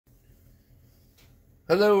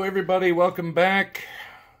Hello everybody, welcome back.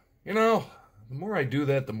 You know, the more I do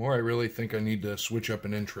that, the more I really think I need to switch up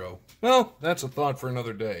an intro. Well, that's a thought for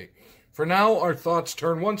another day. For now, our thoughts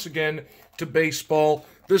turn once again to baseball,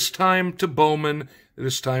 this time to Bowman,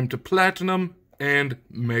 this time to Platinum, and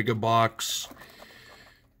Mega Box.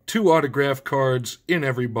 2 autograph cards in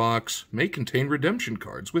every box may contain redemption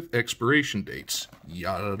cards with expiration dates.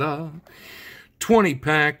 Yada. 20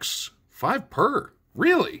 packs, 5 per.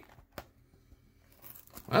 Really?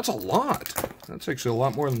 That's a lot. That's actually a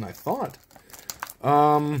lot more than I thought.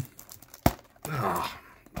 Alright,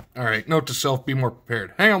 note to self, be more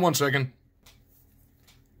prepared. Hang on one second.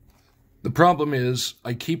 The problem is,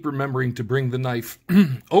 I keep remembering to bring the knife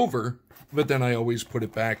over, but then I always put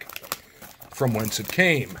it back from whence it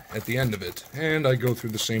came at the end of it. And I go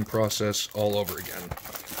through the same process all over again.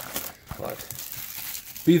 But,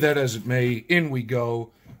 be that as it may, in we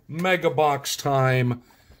go. Mega Box time.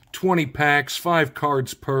 20 packs, 5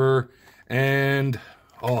 cards per, and,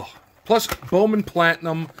 plus Bowman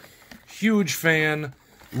Platinum, huge fan,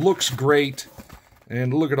 looks great,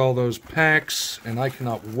 and look at all those packs, and I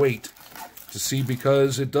cannot wait to see,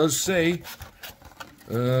 because it does say,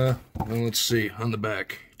 well, let's see, on the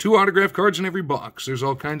back, 2 autograph cards in every box. There's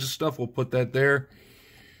all kinds of stuff. We'll put that there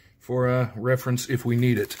for reference if we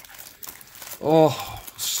need it. Oh,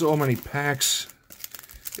 so many packs.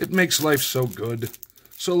 It makes life so good.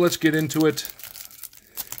 So let's get into it.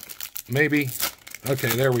 Maybe. Okay,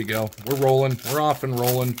 there we go. We're rolling. We're off and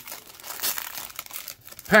rolling.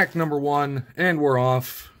 Pack number 1, and we're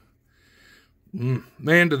off.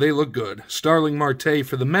 Man, do they look good. Starling Marte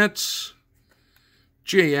for the Mets.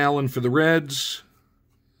 Jay Allen for the Reds.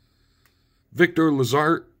 Victor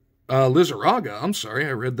Lizarraga. I'm sorry,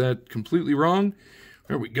 I read that completely wrong.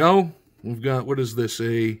 There we go. We've got, what is this,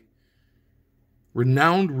 a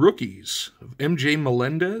Renowned Rookies of MJ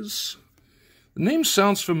Melendez. The name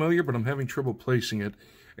sounds familiar, but I'm having trouble placing it.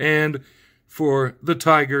 And for the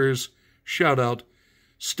Tigers, shout out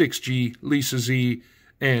Stix G, Lisa Z,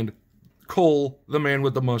 and Cole, the man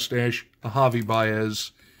with the mustache, a Javi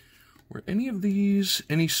Baez. Were any of these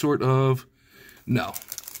any sort of... No.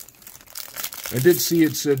 I did see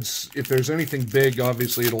it said if there's anything big,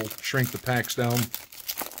 obviously it'll shrink the packs down.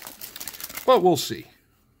 But we'll see.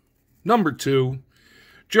 Number 2,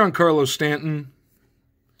 Giancarlo Stanton.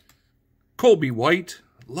 Colby White.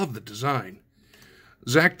 Love the design.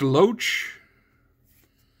 Zach DeLoach.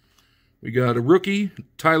 We got a rookie,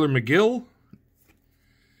 Tyler McGill.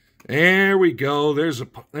 There we go. There's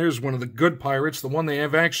one of the good Pirates, the one they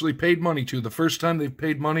have actually paid money to. The first time they've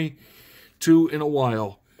paid money to in a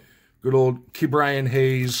while. Good old Ke'Bryan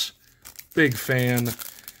Hayes. Big fan.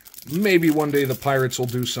 Maybe one day the Pirates will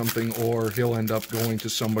do something, or he'll end up going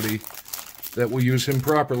to somebody that will use him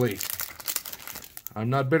properly.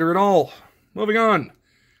 I'm not bitter at all. Moving on.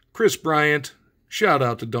 Chris Bryant. Shout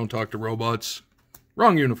out to Don't Talk to Robots.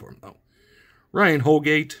 Wrong uniform, though. Ryan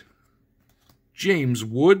Holgate. James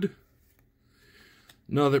Wood.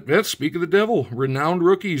 Let's speak of the devil. Renowned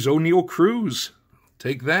Rookies. O'Neal Cruz.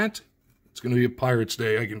 Take that. It's going to be a Pirates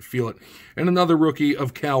day. I can feel it. And another rookie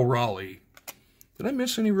of Cal Raleigh. Did I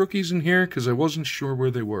miss any rookies in here? Because I wasn't sure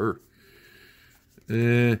where they were.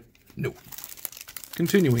 No.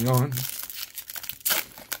 Continuing on.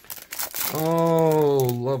 Oh,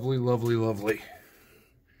 lovely, lovely, lovely.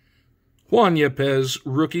 Juan Yepez,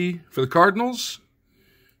 rookie for the Cardinals.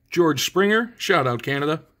 George Springer, shout out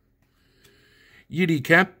Canada. Yidi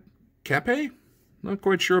Cape? Not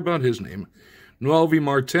quite sure about his name. Noelvi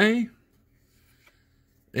Marte.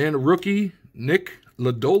 And a rookie, Nick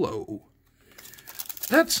Lodolo.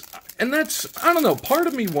 That's, I don't know, part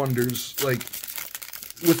of me wonders, like,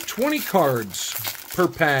 with 20 cards per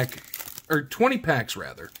pack, or 20 packs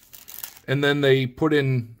rather, and then they put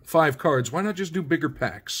in 5 cards, why not just do bigger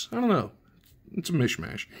packs? I don't know. It's a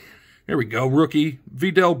mishmash. Here we go. Rookie,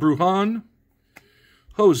 Vidal Brujan,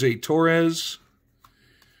 Jose Torres,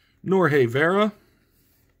 Norge Vera.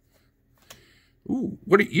 Ooh,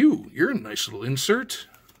 what are you? You're a nice little insert.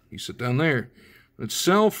 You sit down there. It's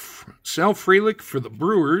Sal Frelick for the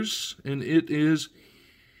Brewers, and it is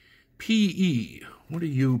P.E. What are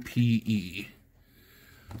you, P.E.?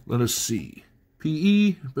 Let us see.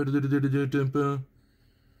 P.E.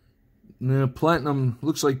 Platinum.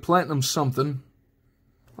 Looks like Platinum something.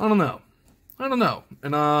 I don't know.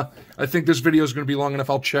 And I think this video is going to be long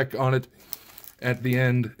enough. I'll check on it at the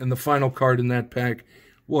end. And the final card in that pack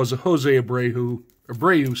was a Jose Abreu,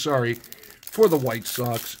 for the White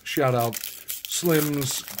Sox. Shout out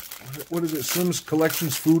Slim's, what is it? Slim's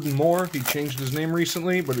Collections Food and More. He changed his name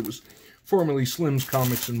recently, but it was formerly Slim's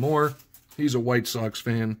Comics and More. He's a White Sox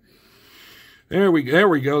fan. There we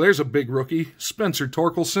go. There's a big rookie. Spencer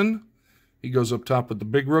Torkelson. He goes up top with the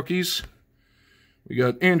big rookies. We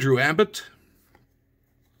got Andrew Abbott.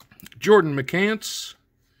 Jordan McCants.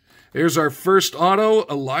 There's our first auto,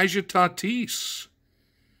 Elijah Tatis.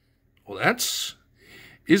 Well,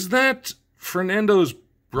 is that Fernando's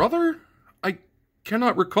brother? I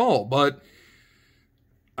cannot recall,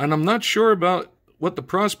 and I'm not sure about what the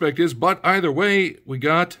prospect is, but either way, we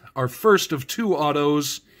got our first of 2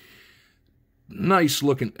 autos. Nice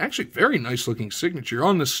looking, actually very nice looking signature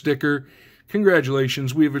on the sticker.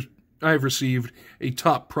 Congratulations, I've received a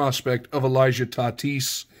top prospect of Elijah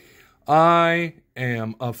Tatis. I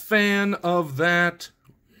am a fan of that.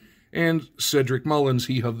 And Cedric Mullins,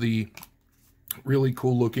 he had the really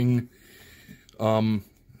cool looking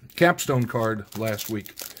capstone card last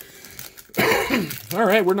week. All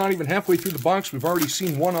right, we're not even halfway through the box. We've already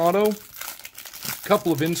seen 1 auto, a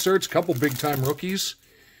couple of inserts, a couple big-time rookies.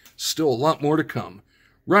 Still a lot more to come.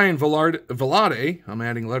 Ryan Velarde, I'm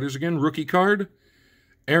adding letters again, rookie card.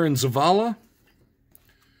 Aaron Zavala.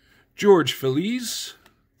 George Feliz.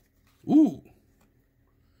 Ooh.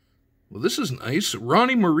 Well, this is nice.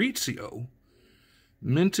 Ronnie Maurizio.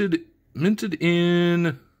 Minted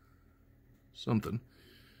in something.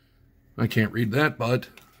 I can't read that, but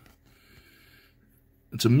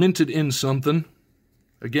it's a minted in something.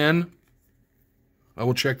 Again, I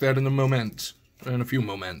will check that in a few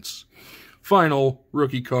moments. Final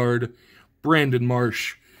rookie card, Brandon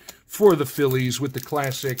Marsh for the Phillies with the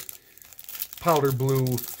classic powder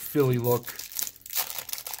blue Philly look.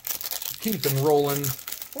 Keep them rolling.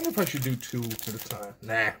 I wonder if I should do 2 at a time.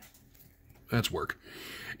 Nah, that's work.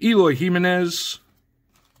 Eloy Jimenez,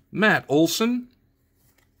 Matt Olson,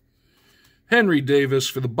 Henry Davis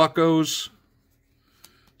for the Buccos,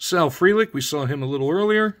 Sal Frelick, we saw him a little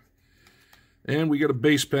earlier, and we got a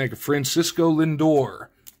base pack of Francisco Lindor.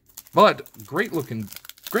 But great looking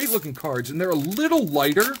cards, and they're a little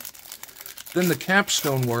lighter than the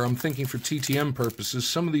capstone were. I'm thinking for TTM purposes,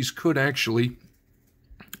 some of these could actually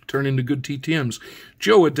turn into good TTMs.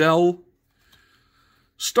 Joe Adell,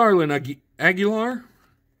 Starlin Aguilar,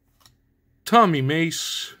 Tommy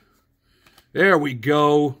Mace. There we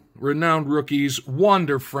go. Renowned rookies.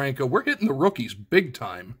 Wander Franco. We're hitting the rookies big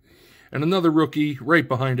time. And another rookie right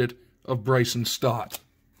behind it of Bryson Stott.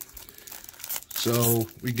 So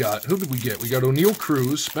we got, who did we get? We got O'Neill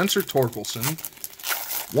Cruz, Spencer Torkelson,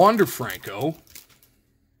 Wander Franco.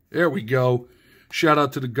 There we go. Shout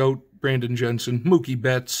out to the GOAT, Brandon Jensen, Mookie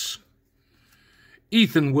Betts,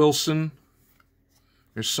 Ethan Wilson.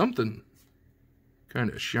 There's something kind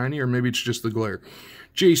of shiny, or maybe it's just the glare.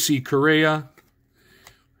 J.C. Correa.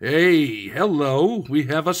 Hey, hello. We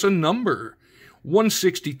have us a number.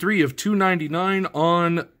 163 of 299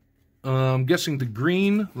 on, I'm guessing the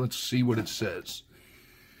green. Let's see what it says.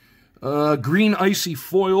 Green icy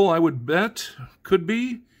foil, I would bet. Could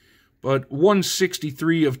be. But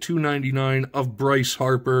 163 of 299 of Bryce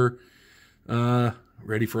Harper.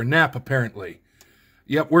 Ready for a nap, apparently.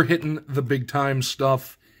 Yep, we're hitting the big-time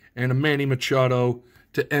stuff. And a Manny Machado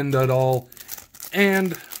to end it all.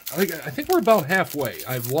 And I think we're about halfway.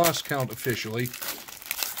 I've lost count officially.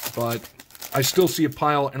 But I still see a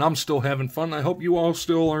pile, and I'm still having fun. I hope you all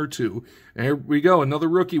still are, too. And here we go. Another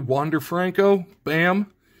rookie, Wander Franco.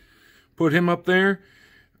 Bam. Put him up there.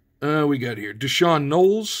 We got here Deshaun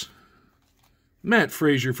Knowles. Matt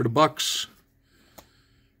Frazier for the Bucks.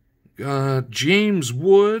 James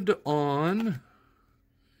Wood on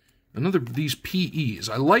another of these PEs.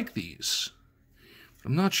 I like these.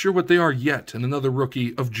 I'm not sure what they are yet. And another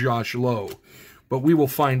rookie of Josh Lowe. But we will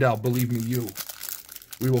find out, believe me, you.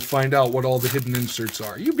 We will find out what all the hidden inserts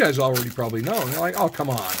are. You guys already probably know. You're like, oh, come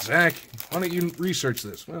on, Zach. Why don't you research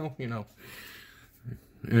this? Well, you know.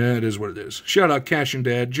 Yeah, it is what it is. Shout out Cash and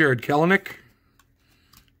Dad, Jared Kelenic,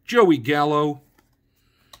 Joey Gallo,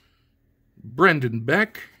 Brendan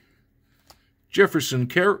Beck, Jefferson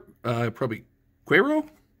probably Quero,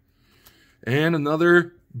 and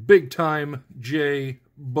another big-time Jay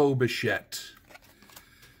Bo Bichette.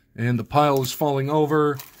 And the pile is falling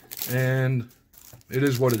over, and it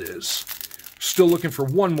is what it is. Still looking for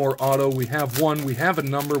one more auto. We have one. We have a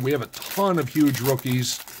number. We have a ton of huge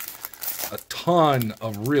rookies. A ton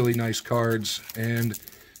of really nice cards. And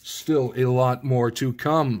still a lot more to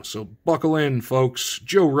come. So buckle in, folks.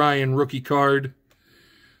 Joe Ryan, rookie card.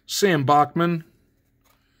 Sam Bachman.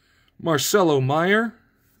 Marcelo Meyer.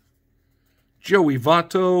 Joey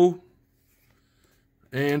Votto.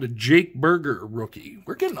 And Jake Berger, rookie.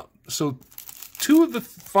 We're getting up. So 2 of the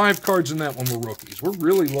 5 cards in that one were rookies. We're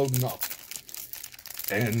really loading up.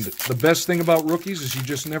 And the best thing about rookies is you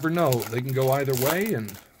just never know. They can go either way,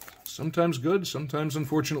 and sometimes good, sometimes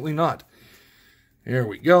unfortunately not. There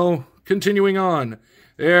we go. Continuing on.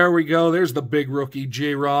 There we go. There's the big rookie,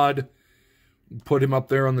 J-Rod. Put him up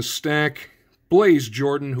there on the stack. Blaze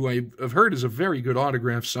Jordan, who I've heard is a very good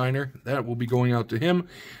autograph signer. That will be going out to him.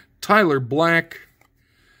 Tyler Black.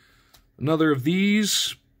 Another of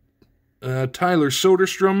these. Tyler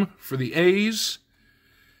Soderstrom for the A's.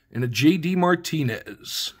 And a J.D.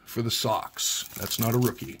 Martinez for the Sox. That's not a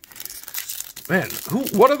rookie. Man,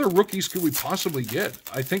 what other rookies could we possibly get?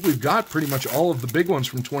 I think we've got pretty much all of the big ones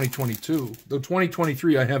from 2022. Though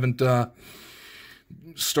 2023, I haven't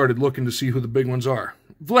started looking to see who the big ones are.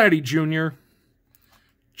 Vladdy Jr.,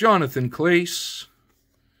 Jonathan Clace.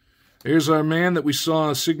 Here's our man that we saw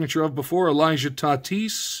a signature of before, Elijah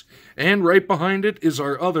Tatis. And right behind it is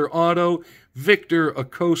our other auto, Victor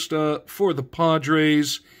Acosta for the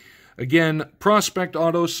Padres. Again, prospect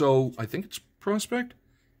auto, so I think it's prospect?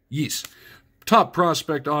 Yes. Top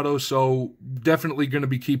prospect auto, so definitely going to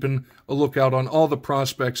be keeping a lookout on all the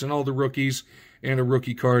prospects and all the rookies, and a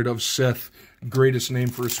rookie card of Seth, greatest name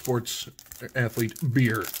for a sports athlete,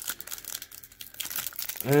 Beer.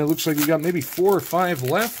 And it looks like we got maybe 4 or 5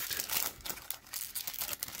 left.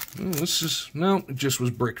 No, it just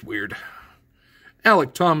was bricked weird.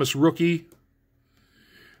 Alec Thomas, rookie.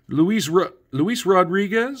 Luis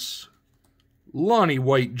Rodriguez. Lonnie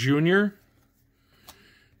White Jr.,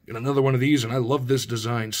 and another one of these, and I love this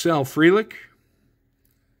design. Sal Frelick.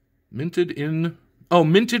 Minted in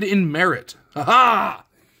merit. Ha-ha!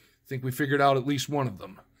 I think we figured out at least one of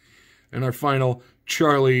them. And our final,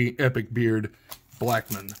 Charlie Epic Beard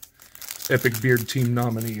Blackman. Epic Beard team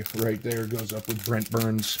nominee right there. Goes up with Brent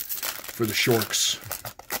Burns for the Shorks.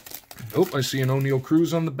 Oh, I see an O'Neill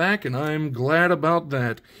Cruz on the back, and I'm glad about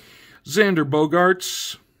that. Xander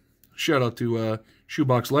Bogaerts. Shout out to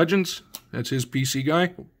Shoebox Legends. That's his PC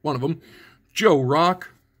guy, one of them. Joe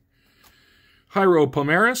Rock. Jairo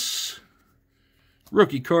Pomares.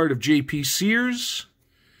 Rookie card of J.P. Sears.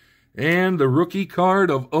 And the rookie card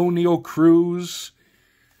of O'Neill Cruz.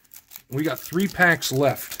 We got 3 packs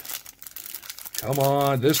left. Come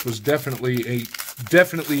on, this was definitely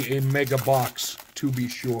a mega box, to be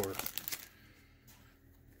sure.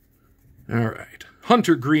 All right.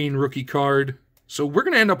 Hunter Green rookie card. So we're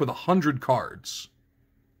going to end up with 100 cards.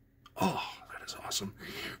 Oh, that is awesome.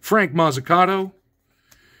 Frank Mazzucato.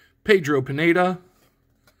 Pedro Pineda.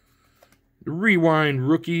 The Rewind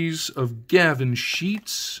rookies of Gavin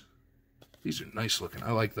Sheets. These are nice looking.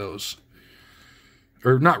 I like those.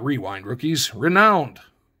 Or not Rewind rookies. Renowned.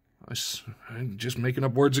 I'm just making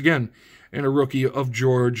up words again. And a rookie of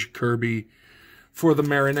George Kirby for the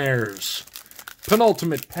Mariners.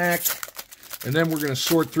 Penultimate pack. And then we're going to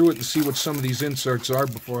sort through it and see what some of these inserts are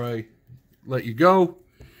before I let you go.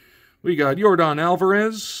 We got Yordan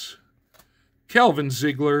Alvarez, Calvin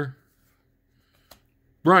Ziegler,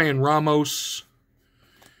 Brian Ramos.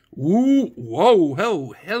 Ooh,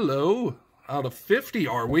 whoa, hello. Out of 50,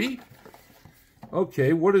 are we?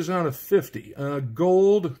 Okay, what is out of 50?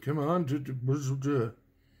 Gold, come on.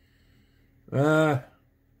 Well,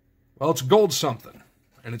 it's gold something.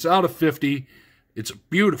 And it's out of 50. It's a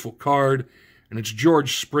beautiful card. And it's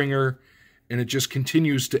George Springer, and it just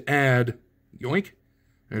continues to add, yoink,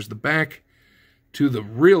 there's the back, to the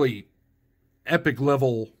really epic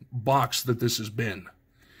level box that this has been.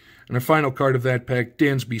 And our final card of that pack,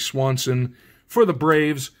 Dansby Swanson for the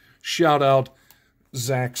Braves. Shout out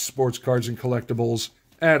Zach's Sports Cards and Collectibles,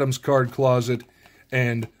 Adam's Card Closet,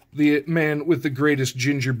 and the man with the greatest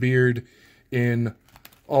ginger beard in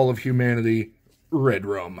all of humanity, Red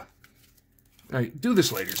Rum. All right, do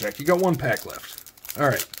this later, Zach. You got 1 pack left. All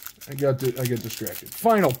right, I got distracted.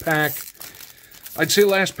 Final pack. I'd say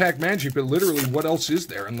last pack magic, but literally what else is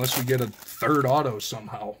there unless we get a 3rd auto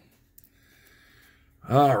somehow?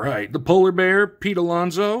 All right, the Polar Bear, Pete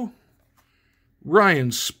Alonso,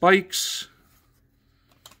 Ryan Spikes,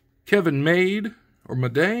 Kevin Made, or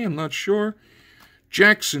Madey, I'm not sure,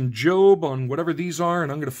 Jackson Jobe on whatever these are,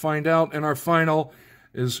 and I'm going to find out. And our final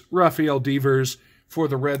is Rafael Devers for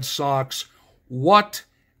the Red Sox. What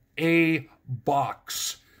a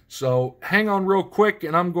box. So hang on real quick,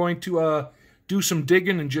 and I'm going to do some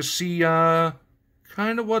digging and just see kind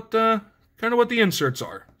of what the inserts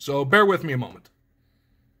are. So bear with me a moment.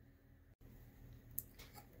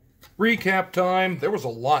 Recap time. There was a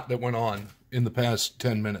lot that went on in the past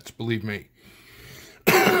 10 minutes, believe me.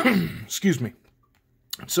 Excuse me.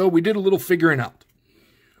 So we did a little figuring out.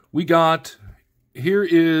 Here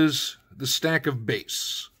is the stack of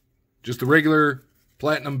base. Just the regular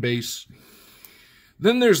platinum base.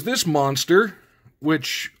 Then there's this monster,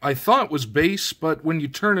 which I thought was base, but when you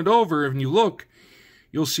turn it over and you look,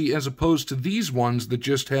 you'll see as opposed to these ones that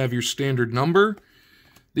just have your standard number,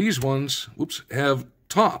 These ones, whoops, have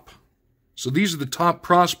top. So these are the top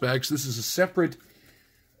prospects. This is a separate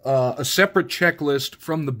checklist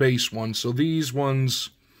from the base one. So these ones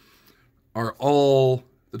are all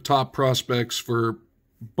the top prospects for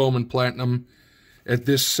Bowman Platinum at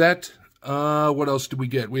this set. What else did we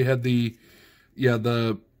get? We had the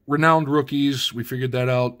renowned rookies. We figured that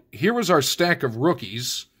out. Here was our stack of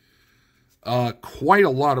rookies. Quite a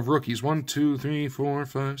lot of rookies. 1, 2, 3, 4,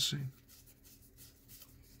 5, 6,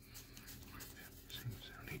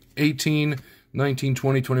 18, 19,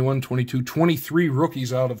 20, 21, 22, 23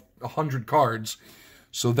 rookies out of 100 cards.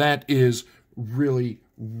 So that is really,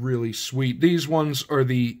 really sweet. These ones are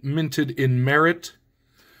the minted in merit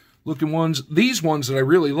looking ones. These ones that I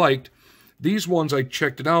really liked, these ones I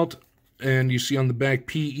checked it out, and you see on the back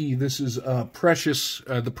PE, this is the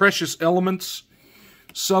Precious Elements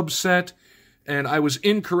subset, and I was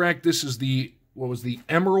incorrect. This is the, what was the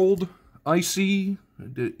Emerald Icy?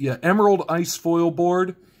 Yeah, Emerald Ice Foil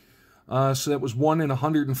Board. So that was 1 in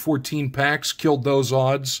 114 packs, killed those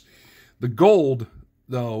odds. The gold,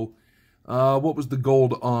 though, what was the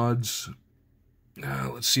gold odds?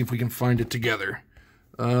 Let's see if we can find it together.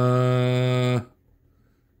 I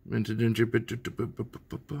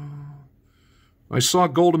saw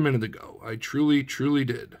gold a minute ago. I truly, truly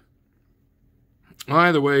did.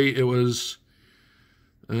 Either way, it was,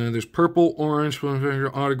 there's purple, orange,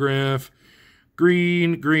 autograph,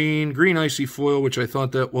 green icy foil, which I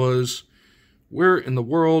thought that was, where in the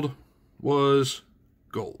world was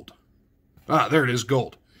gold? Ah, there it is,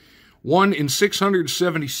 gold. 1 in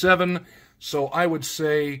 677, so I would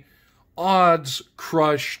say odds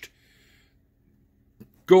crushed,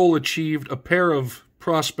 goal achieved, a pair of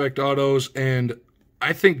prospect autos, and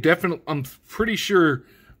I think definitely, I'm pretty sure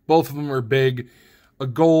both of them are big. A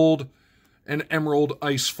gold, an emerald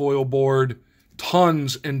ice foil board,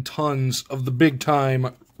 tons and tons of the big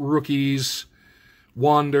time rookies.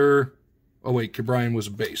 Wander, oh wait, Cabrian was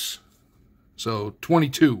a base. So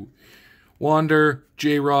 22. Wander,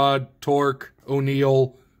 J-Rod, Torque,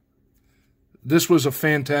 O'Neal. This was a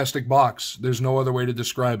fantastic box. There's no other way to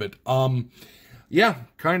describe it. Yeah,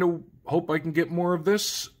 kind of hope I can get more of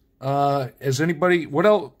this. Has anybody, what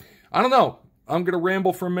else? I don't know. I'm going to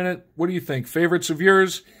ramble for a minute. What do you think? Favorites of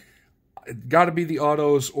yours? Got to be the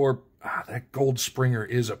autos, or that gold Springer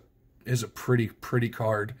is a pretty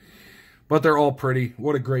card. But they're all pretty.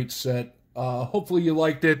 What a great set. Hopefully you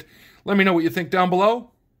liked it. Let me know what you think down below.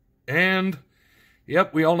 And,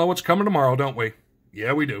 yep, we all know what's coming tomorrow, don't we?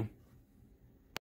 Yeah, we do.